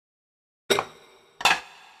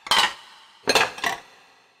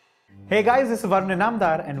Hey guys, this is Varun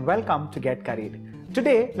Inamdar and welcome to Get Curried.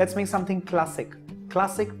 Today, let's make something classic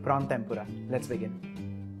prawn tempura. Let's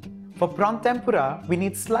begin. For prawn tempura, we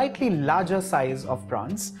need slightly larger size of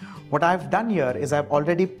prawns. What I've done here is I've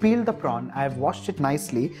already peeled the prawn, I've washed it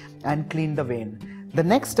nicely and cleaned the vein. The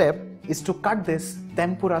next step is to cut this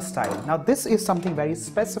tempura style. Now this is something very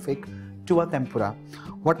specific to a tempura.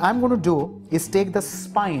 What I'm going to do is take the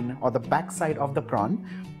spine or the backside of the prawn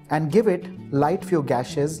and give it light few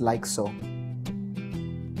gashes like so.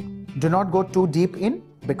 Do not go too deep in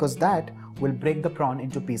because that will break the prawn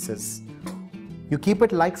into pieces. You keep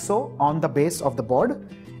it like so on the base of the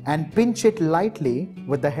board and pinch it lightly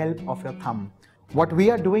with the help of your thumb. What we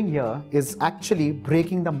are doing here is actually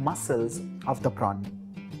breaking the muscles of the prawn.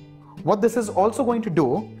 What this is also going to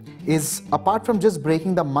do is, apart from just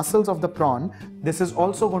breaking the muscles of the prawn, this is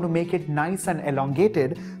also going to make it nice and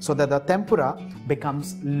elongated so that the tempura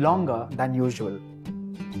becomes longer than usual.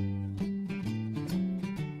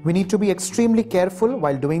 We need to be extremely careful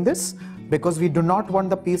while doing this because we do not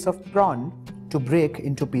want the piece of prawn to break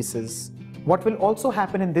into pieces. What will also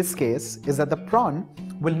happen in this case is that the prawn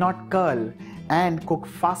will not curl and cook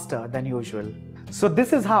faster than usual. So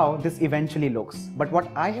this is how this eventually looks. But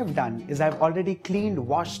what I have done is I've already cleaned,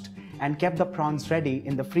 washed and kept the prawns ready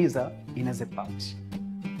in the freezer in a zip pouch.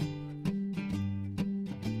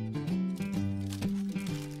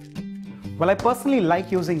 Well, I personally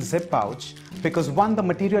like using zip pouch because one, the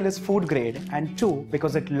material is food grade, and two,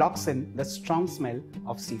 because it locks in the strong smell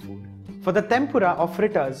of seafood. For the tempura or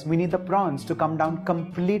fritters, we need the prawns to come down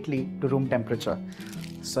completely to room temperature.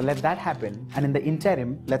 So let that happen, and in the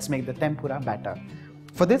interim, let's make the tempura batter.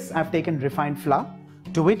 For this, I've taken refined flour,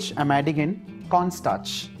 to which I'm adding in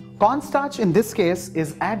cornstarch. Cornstarch in this case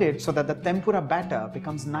is added so that the tempura batter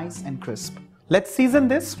becomes nice and crisp. Let's season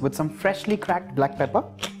this with some freshly cracked black pepper,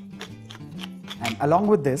 and along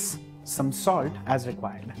with this, some salt as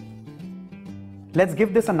required. Let's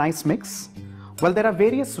give this a nice mix. Well, there are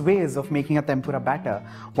various ways of making a tempura batter.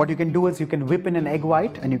 What you can do is you can whip in an egg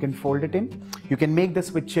white and you can fold it in. You can make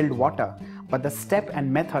this with chilled water. But the step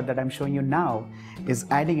and method that I'm showing you now is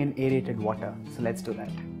adding in aerated water. So let's do that.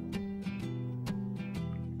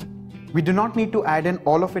 We do not need to add in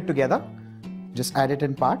all of it together. Just add it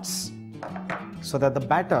in parts so that the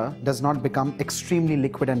batter does not become extremely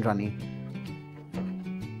liquid and runny.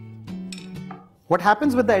 What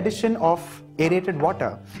happens with the addition of aerated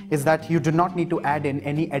water is that you do not need to add in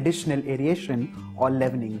any additional aeration or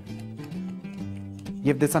leavening.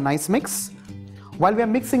 Give this a nice mix. While we are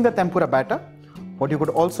mixing the tempura batter, what you could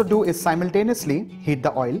also do is simultaneously heat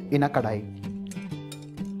the oil in a kadai.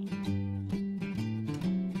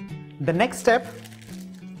 The next step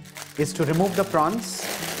is to remove the prawns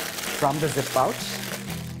from the zip pouch.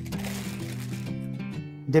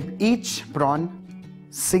 Dip each prawn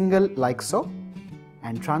single like so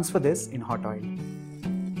and transfer this in hot oil.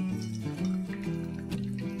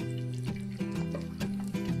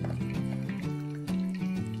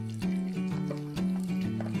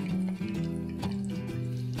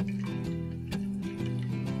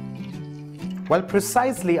 Well,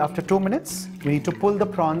 precisely after 2 minutes, we need to pull the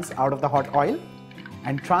prawns out of the hot oil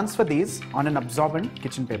and transfer these on an absorbent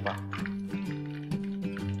kitchen paper.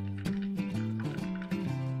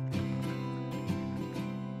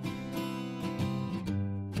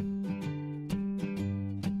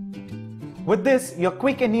 With this, your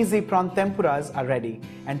quick and easy prawn tempuras are ready.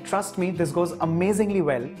 And trust me, this goes amazingly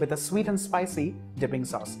well with a sweet and spicy dipping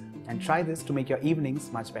sauce. And try this to make your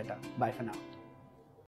evenings much better. Bye for now.